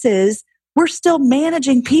cases, we're still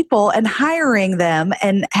managing people and hiring them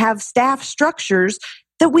and have staff structures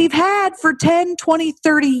that we've had for 10, 20,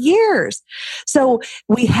 30 years. So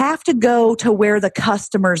we have to go to where the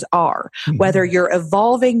customers are, whether you're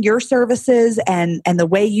evolving your services and the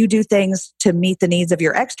way you do things to meet the needs of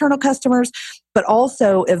your external customers, but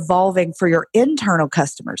also evolving for your internal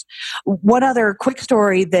customers. One other quick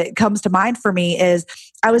story that comes to mind for me is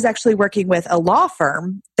I was actually working with a law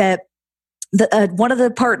firm that one of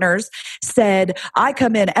the partners said, I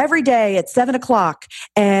come in every day at 7:00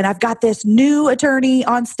 and I've got this new attorney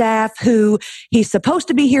on staff who he's supposed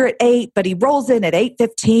to be here at 8, but he rolls in at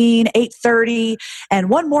 8:15, 8:30. And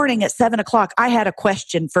one morning at 7:00, I had a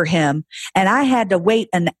question for him and I had to wait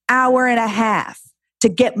an hour and a half to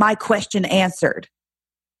get my question answered.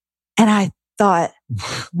 And I thought,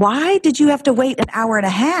 why did you have to wait an hour and a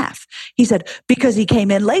half? He said, because he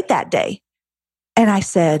came in late that day. And I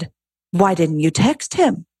said, why didn't you text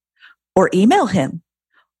him or email him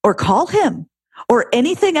or call him or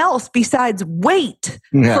anything else besides wait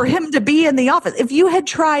for him to be in the office? If you had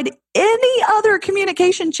tried any other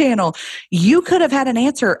communication channel, you could have had an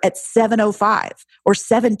answer at 7:05 or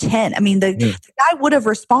 7:10. I mean, the guy would have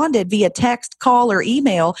responded via text, call, or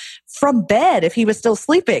email from bed if he was still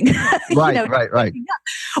sleeping. Right.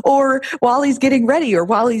 Or while he's getting ready, or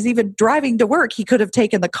while he's even driving to work, he could have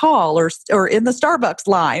taken the call or in the Starbucks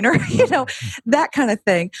line, or that kind of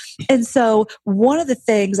thing. And so one of the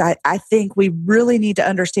things I think we really need to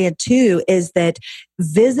understand too is that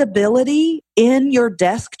visibility in your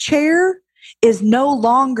desk chair is no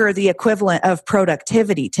longer the equivalent of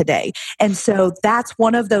productivity today. And so that's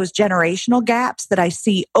one of those generational gaps that I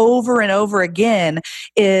see over and over again,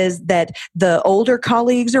 is that the older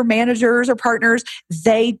colleagues or managers or partners,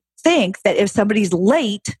 they think that if somebody's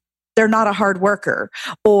late, they're not a hard worker,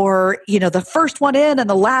 or, the first one in and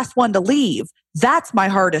the last one to leave. That's my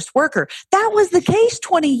hardest worker. That was the case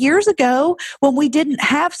 20 years ago when we didn't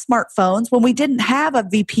have smartphones, when we didn't have a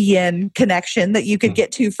VPN connection that you could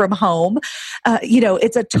get to from home.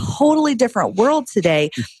 It's a totally different world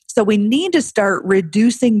today. So we need to start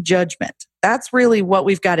reducing judgment. That's really what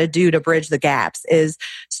we've got to do to bridge the gaps, is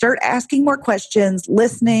start asking more questions,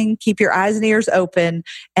 listening, keep your eyes and ears open,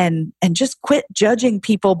 and just quit judging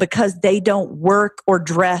people because they don't work or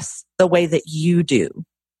dress the way that you do.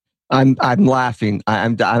 I'm laughing.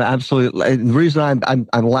 I'm absolutely. The reason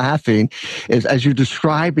I'm laughing is as you're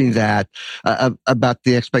describing that about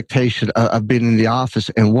the expectation of being in the office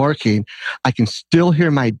and working, I can still hear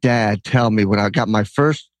my dad tell me when I got my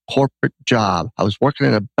first corporate job. I was working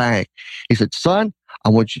in a bank. He said, son,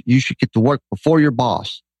 you should get to work before your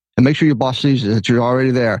boss. And make sure your boss sees that you're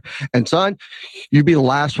already there. And son, you be the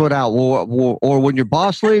last one out. Or when your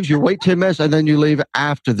boss leaves, you wait 10 minutes and then you leave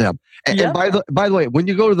after them. And by the way, when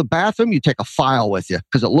you go to the bathroom, you take a file with you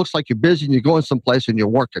because it looks like you're busy and you're going someplace and you're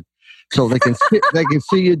working. So they can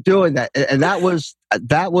see you doing that. And that was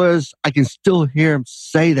I can still hear him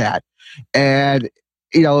say that. And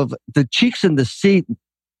the cheeks in the seat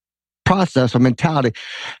process or mentality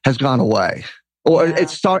has gone away. Or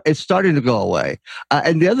it's starting to go away.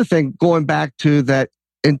 And the other thing, going back to that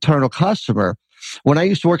internal customer, when I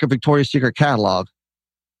used to work at Victoria's Secret Catalog,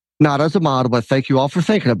 not as a model, but thank you all for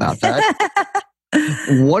thinking about that.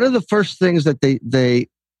 One of the first things that they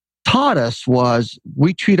taught us was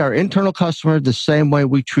we treat our internal customer the same way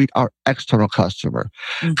we treat our external customer.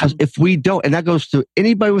 Because if we don't, and that goes to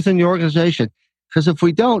anybody within the organization, because if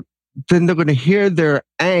we don't, then they're going to hear their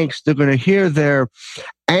angst, they're going to hear their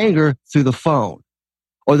anger through the phone,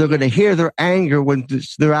 or they're going to hear their anger when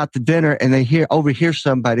they're out to dinner and they overhear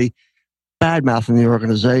somebody bad-mouthing the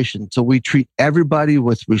organization. So we treat everybody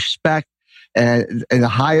with respect and in the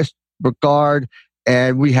highest regard,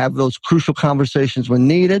 and we have those crucial conversations when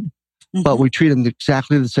needed, but we treat them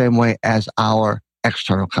exactly the same way as our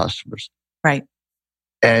external customers. Right.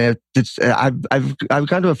 And I've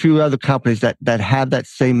gone to a few other companies that have that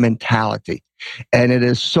same mentality, and it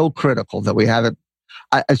is so critical that we have it.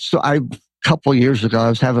 A couple of years ago, I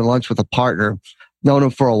was having lunch with a partner, known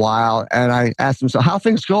him for a while, and I asked him, "So how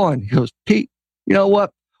things going?" He goes, "Pete, you know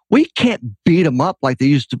what? We can't beat them up like we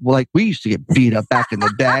used to get beat up back in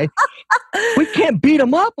the day. We can't beat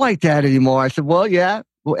them up like that anymore." I said, "Well, yeah.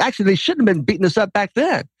 Well, actually, they shouldn't have been beating us up back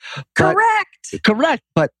then." Correct.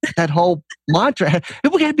 But that whole mantra,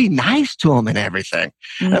 we got to be nice to them and everything.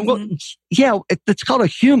 And it's called a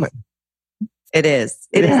human. It is.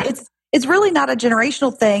 It is. It's really not a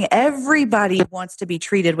generational thing. Everybody wants to be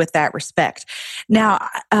treated with that respect. Now,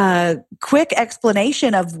 quick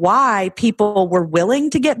explanation of why people were willing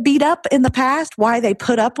to get beat up in the past, why they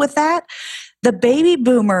put up with that. The baby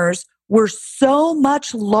boomers were so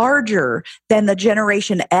much larger than the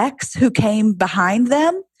Generation X who came behind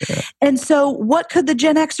them. Yeah. And so what could the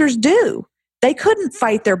Gen Xers do? They couldn't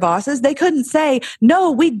fight their bosses. They couldn't say,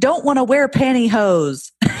 "No, we don't want to wear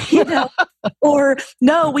pantyhose," or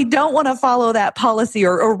 "No, we don't want to follow that policy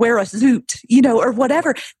or wear a suit," or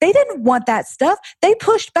whatever. They didn't want that stuff. They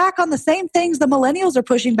pushed back on the same things the millennials are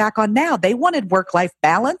pushing back on now. They wanted work-life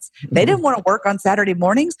balance. They didn't want to work on Saturday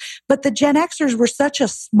mornings, but the Gen Xers were such a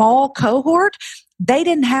small cohort. They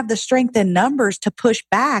didn't have the strength in numbers to push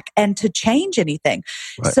back and to change anything.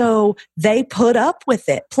 Right. So they put up with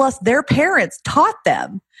it. Plus, their parents taught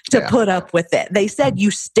them to put up with it. They said,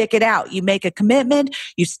 you stick it out. You make a commitment.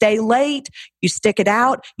 You stay late. You stick it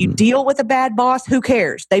out. You deal with a bad boss. Who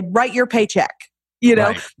cares? They write your paycheck.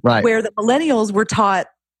 Right. Where the millennials were taught,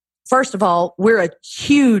 first of all, we're a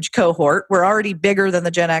huge cohort. We're already bigger than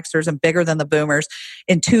the Gen Xers and bigger than the boomers.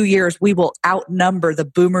 In 2 years, we will outnumber the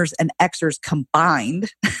boomers and Xers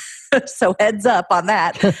combined. So heads up on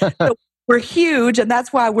that. So we're huge, and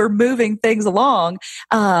that's why we're moving things along.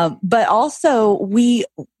 But also, we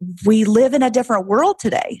live in a different world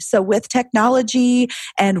today. So with technology,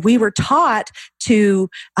 and we were taught to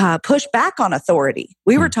push back on authority.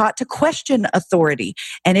 We were taught to question authority.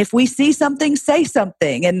 And if we see something, say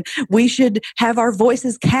something. And we should have our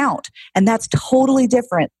voices count. And that's totally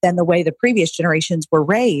different than the way the previous generations were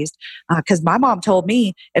raised. Because my mom told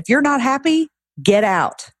me, if you're not happy, get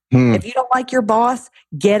out. If you don't like your boss,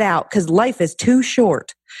 get out, because life is too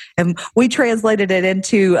short. And we translated it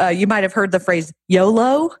into, you might have heard the phrase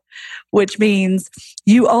YOLO, which means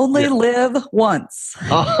you only live once.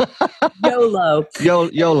 YOLO.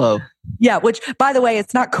 YOLO. Yeah, which, by the way,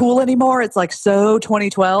 it's not cool anymore. It's like so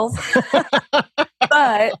 2012.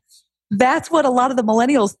 But that's what a lot of the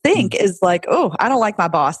millennials think is like, oh, I don't like my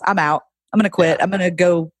boss. I'm out. I'm going to quit. I'm going to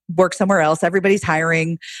go work somewhere else. Everybody's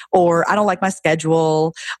hiring, or I don't like my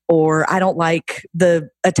schedule, or I don't like the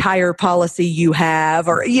attire policy you have,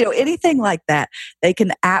 or, anything like that. They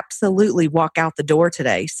can absolutely walk out the door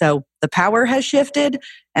today. So the power has shifted,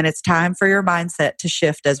 and it's time for your mindset to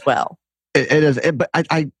shift as well. It is. But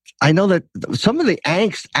I know that some of the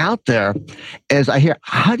angst out there is I hear,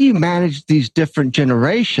 how do you manage these different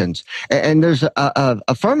generations? And there's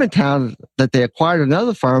a firm in town that they acquired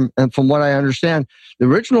another firm. And from what I understand, the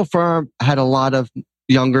original firm had a lot of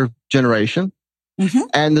younger generation. Mm-hmm.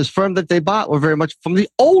 And this firm that they bought were very much from the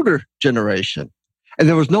older generation. And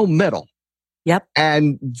there was no middle. Yep.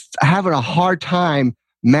 And having a hard time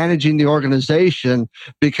managing the organization,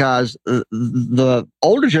 because the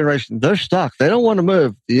older generation, they're stuck. They don't want to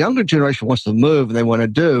move. The younger generation wants to move and they want to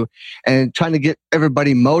do. And trying to get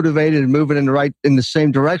everybody motivated and moving in the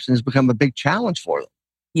same direction has become a big challenge for them.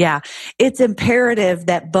 Yeah, it's imperative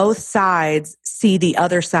that both sides see the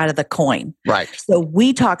other side of the coin. Right. So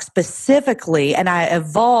we talk specifically, and I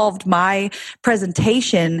evolved my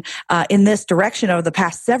presentation in this direction over the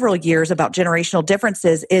past several years about generational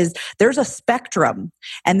differences, is there's a spectrum,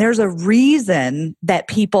 and there's a reason that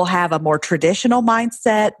people have a more traditional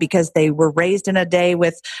mindset because they were raised in a day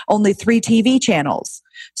with only 3 TV channels.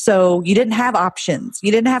 So you didn't have options.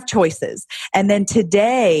 You didn't have choices. And then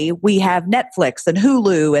today we have Netflix and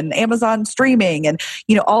Hulu and Amazon streaming and,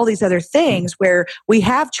 all these other things where we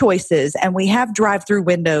have choices and we have drive-through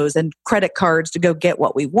windows and credit cards to go get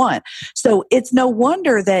what we want. So it's no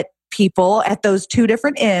wonder that people at those two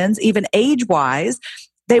different ends, even age-wise,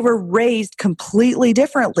 they were raised completely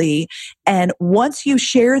differently. And once you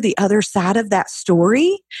share the other side of that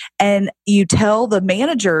story and you tell the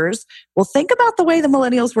managers, well, think about the way the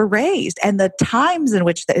millennials were raised and the times in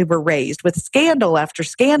which they were raised, with scandal after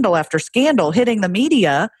scandal after scandal hitting the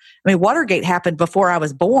media. I mean, Watergate happened before I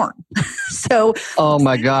was born. So, oh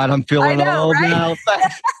my God, I'm feeling old now.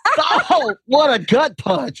 Oh, what a gut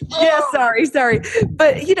punch. Oh. Yeah, sorry.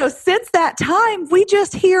 But, since that time, we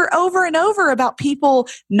just hear over and over about people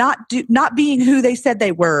not being who they said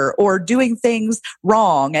they were, or doing things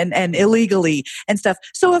wrong and illegally and stuff.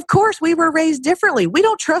 So, of course, we were raised differently. We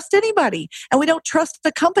don't trust anybody, and we don't trust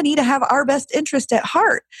the company to have our best interest at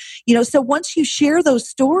heart. So once you share those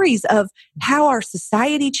stories of how our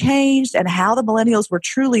society changed and how the millennials were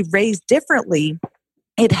truly raised differently,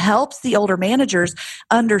 it helps the older managers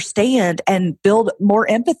understand and build more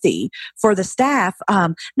empathy for the staff.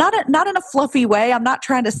 Not in a fluffy way. I'm not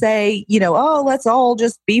trying to say, let's all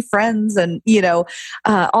just be friends and,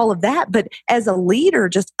 all of that. But as a leader,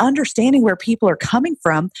 just understanding where people are coming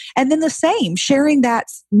from. And then the same, sharing that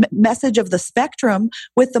message of the spectrum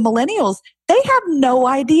with the millennials. They have no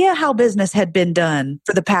idea how business had been done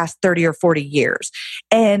for the past 30 or 40 years.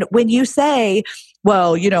 And when you say,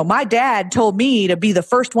 well, my dad told me to be the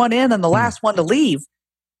first one in and the last one to leave,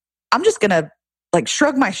 I'm just going to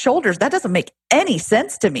shrug my shoulders. That doesn't make any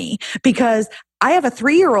sense to me, because I have a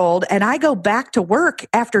 3-year-old and I go back to work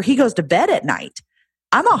after he goes to bed at night.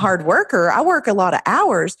 I'm a hard worker. I work a lot of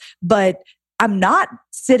hours, but I'm not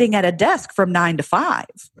sitting at a desk from 9 to 5.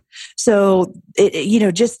 So,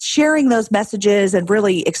 just sharing those messages and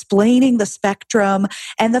really explaining the spectrum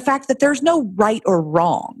and the fact that there's no right or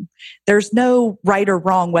wrong. There's no right or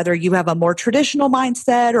wrong, whether you have a more traditional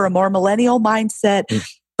mindset or a more millennial mindset.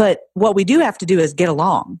 But what we do have to do is get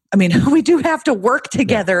along. I mean, we do have to work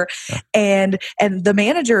together, and the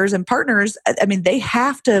managers and partners, they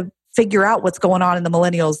have to figure out what's going on in the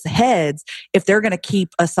millennials' heads if they're going to keep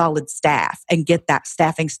a solid staff and get that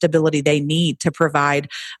staffing stability they need to provide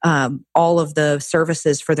all of the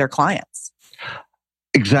services for their clients.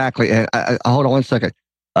 Exactly. And I hold on one second.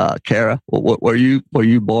 Kara, were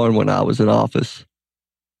you born when I was in office?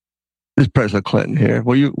 This is President Clinton here.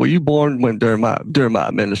 Were you born during my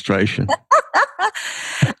administration?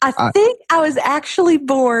 I think I was actually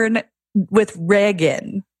born with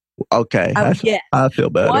Reagan. Okay. I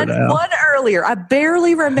feel better now. One earlier. I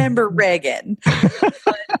barely remember Reagan.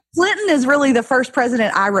 Clinton is really the first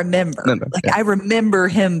president I remember. I remember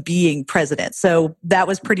him being president. So that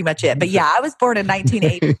was pretty much it. But yeah, I was born in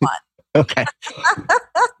 1981. Okay.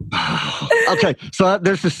 Okay. So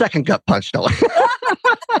there's the second gut punch, though.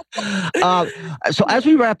 So as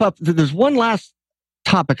we wrap up, there's one last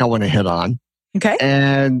topic I want to hit on. Okay.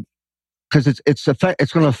 And because it's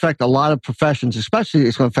going to affect a lot of professions, especially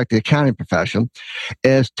it's going to affect the accounting profession,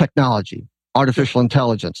 is technology, artificial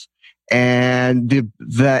intelligence, and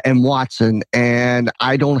and Watson. And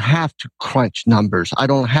I don't have to crunch numbers. I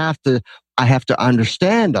have to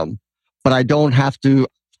understand them, but I don't have to.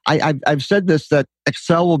 I've said this, that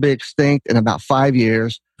Excel will be extinct in about 5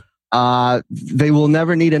 years. They will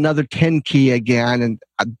never need another 10 key again, and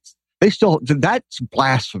that's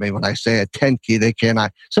blasphemy when I say a 10 key. They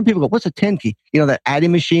cannot. Some people go, what's a 10 key? That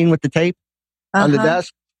adding machine with the tape on the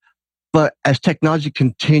desk. But as technology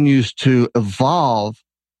continues to evolve,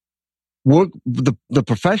 the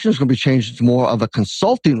profession is going to be changed to more of a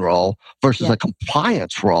consulting role versus a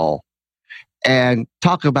compliance role. And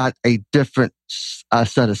talk about a different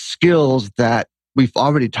set of skills that we've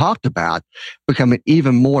already talked about becoming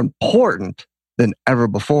even more important than ever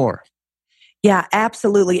before. Yeah,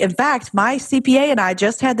 absolutely. In fact, my CPA and I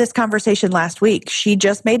just had this conversation last week. She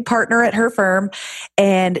just made partner at her firm,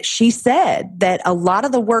 and she said that a lot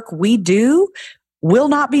of the work we do, will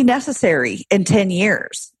not be necessary in 10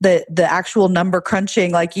 years. The actual number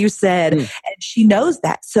crunching, like you said, and she knows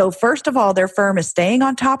that. So first of all, their firm is staying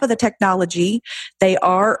on top of the technology. They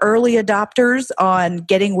are early adopters on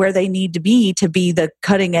getting where they need to be the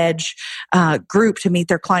cutting edge group to meet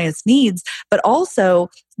their clients' needs. But also,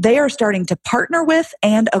 they are starting to partner with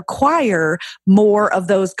and acquire more of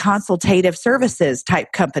those consultative services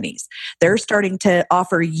type companies. They're starting to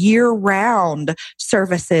offer year-round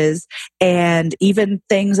services and even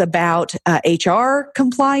things about HR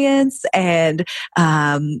compliance and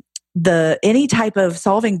any type of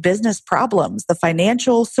solving business problems, the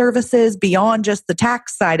financial services beyond just the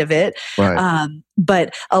tax side of it, Right.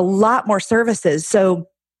 but a lot more services. So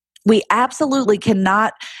we absolutely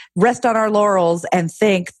cannot rest on our laurels and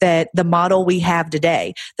think that the model we have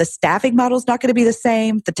today, the staffing model is not going to be the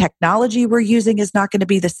same. The technology we're using is not going to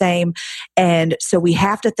be the same. And so we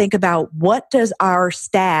have to think about, what does our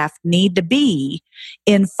staff need to be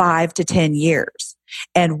in 5 to 10 years?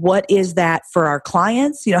 And what is that for our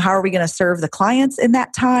clients? How are we going to serve the clients in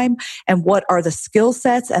that time? And what are the skill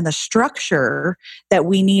sets and the structure that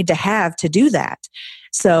we need to have to do that?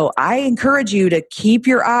 So I encourage you to keep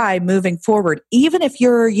your eye moving forward. Even if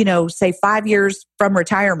you're, say 5 years from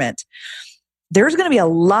retirement, there's going to be a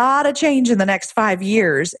lot of change in the next 5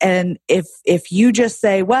 years. And if you just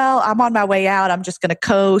say, well, I'm on my way out, I'm just going to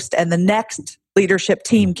coast, and the next leadership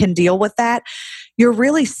team can deal with that, you're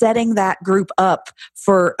really setting that group up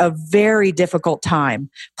for a very difficult time.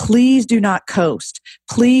 Please do not coast.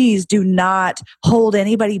 Please do not hold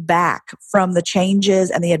anybody back from the changes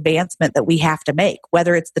and the advancement that we have to make,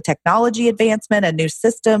 whether it's the technology advancement and new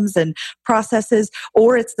systems and processes,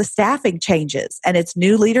 or it's the staffing changes and it's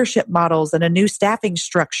new leadership models and a new staffing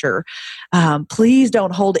structure. Please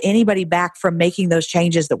don't hold anybody back from making those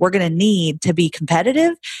changes that we're going to need to be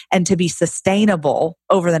competitive and to be sustainable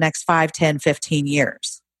over the next 5, 10, 15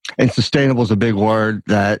 years. And sustainable is a big word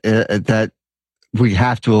that we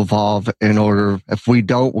have to evolve in order. If we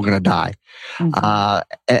don't, we're going to die.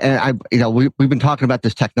 We've been talking about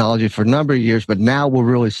this technology for a number of years, but now we're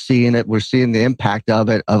really seeing it. We're seeing the impact of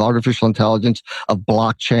it, of artificial intelligence, of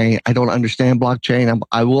blockchain. I don't understand blockchain.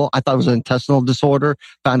 I thought it was an intestinal disorder.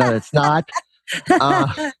 Found out it's not.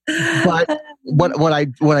 But what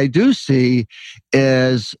I do see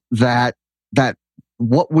is that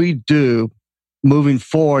what we do moving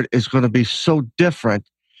forward is going to be so different.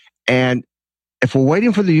 And if we're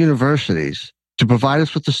waiting for the universities to provide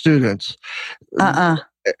us with the students,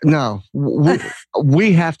 no,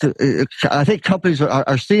 we have to. I think companies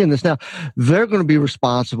are seeing this now. They're going to be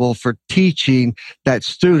responsible for teaching that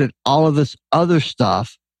student all of this other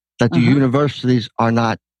stuff that the universities are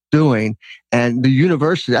not doing. And the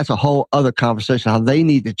university, that's a whole other conversation, how they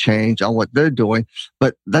need to change on what they're doing.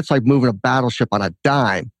 But that's like moving a battleship on a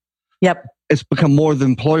dime. Yep. It's become more the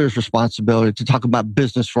employer's responsibility to talk about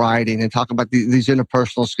business writing and talk about these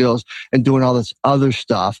interpersonal skills and doing all this other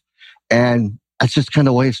stuff. And that's just kind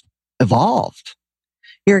of the way it's evolved.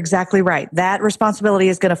 You're exactly right. That responsibility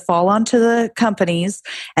is going to fall onto the companies.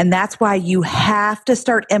 And that's why you have to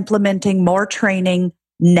start implementing more training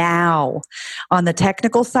now on the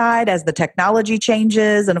technical side, as the technology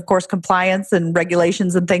changes, and of course compliance and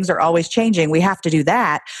regulations and things are always changing. We have to do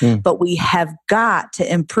that, but we have got to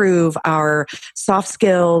improve our soft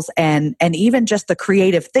skills and even just the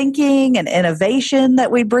creative thinking and innovation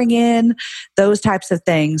that we bring in, those types of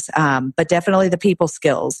things. But definitely the people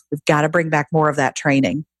skills. We've got to bring back more of that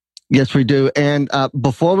training. Yes, we do. And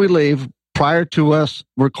before we leave, prior to us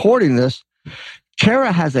recording this,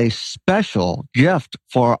 Kara has a special gift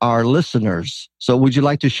for our listeners. So would you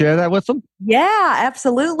like to share that with them? Yeah,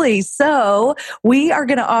 absolutely. So we are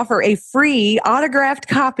going to offer a free autographed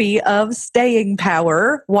copy of Staying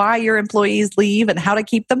Power, Why Your Employees Leave and How to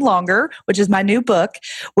Keep Them Longer, which is my new book.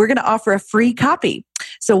 We're going to offer a free copy.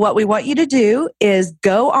 So what we want you to do is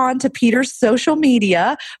go on to Peter's social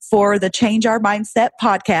media for the Change Our Mindset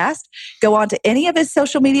podcast. Go on to any of his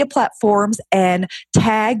social media platforms and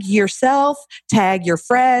tag yourself, tag your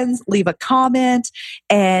friends, leave a comment.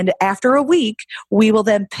 And after a week, we will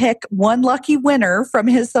then pick one lucky winner from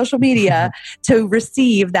his social media to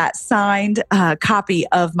receive that signed copy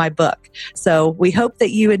of my book. So we hope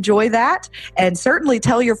that you enjoy that, and certainly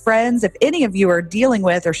tell your friends if any of you are dealing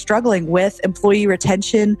with or struggling with employee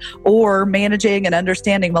retention or managing and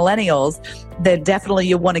understanding millennials, then definitely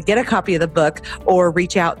you'll want to get a copy of the book or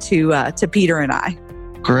reach out to Peter and I.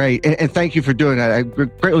 Great. And thank you for doing that. I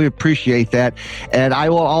greatly appreciate that. And I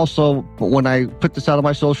will also, when I put this out on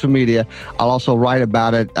my social media, I'll also write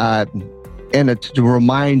about it in it to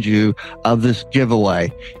remind you of this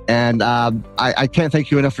giveaway. And I can't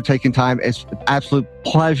thank you enough for taking time. It's an absolute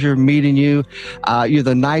pleasure meeting you. You're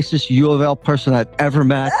the nicest U of L person I've ever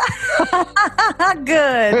met.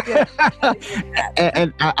 Good.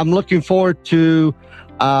 And I'm looking forward to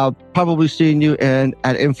probably seeing you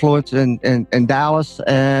at Influence in Dallas.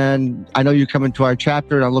 And I know you're coming to our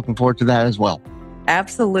chapter, and I'm looking forward to that as well.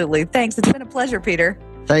 Absolutely. Thanks. It's been a pleasure, Peter.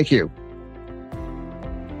 Thank you.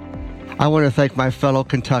 I want to thank my fellow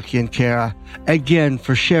Kentuckian, Kara, again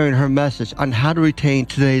for sharing her message on how to retain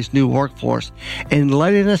today's new workforce and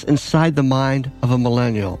letting us inside the mind of a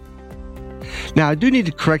millennial. Now, I do need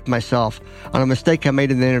to correct myself on a mistake I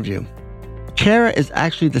made in the interview. Kara is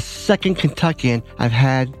actually the second Kentuckian I've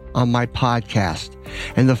had on my podcast,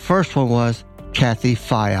 and the first one was Kathy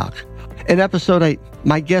Fyock. In episode 8,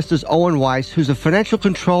 my guest is Owen Weiss, who's a financial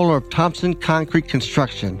controller of Thompson Concrete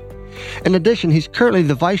Construction. In addition, he's currently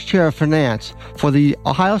the Vice Chair of Finance for the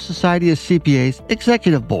Ohio Society of CPAs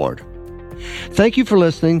Executive Board. Thank you for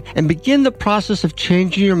listening, and begin the process of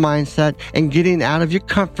changing your mindset and getting out of your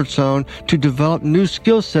comfort zone to develop new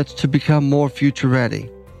skill sets to become more future ready.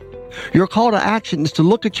 Your call to action is to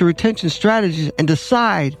look at your retention strategies and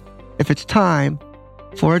decide if it's time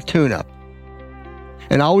for a tune-up.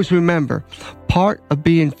 And always remember, part of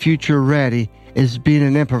being future ready is being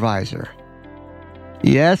an improviser.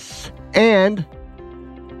 Yes, and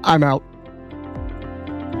I'm out.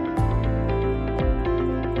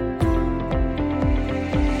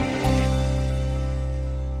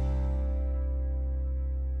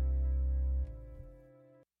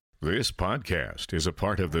 This podcast is a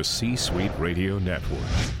part of the C-Suite Radio Network.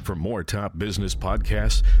 For more top business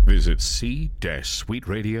podcasts, visit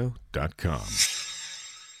c-suiteradio.com.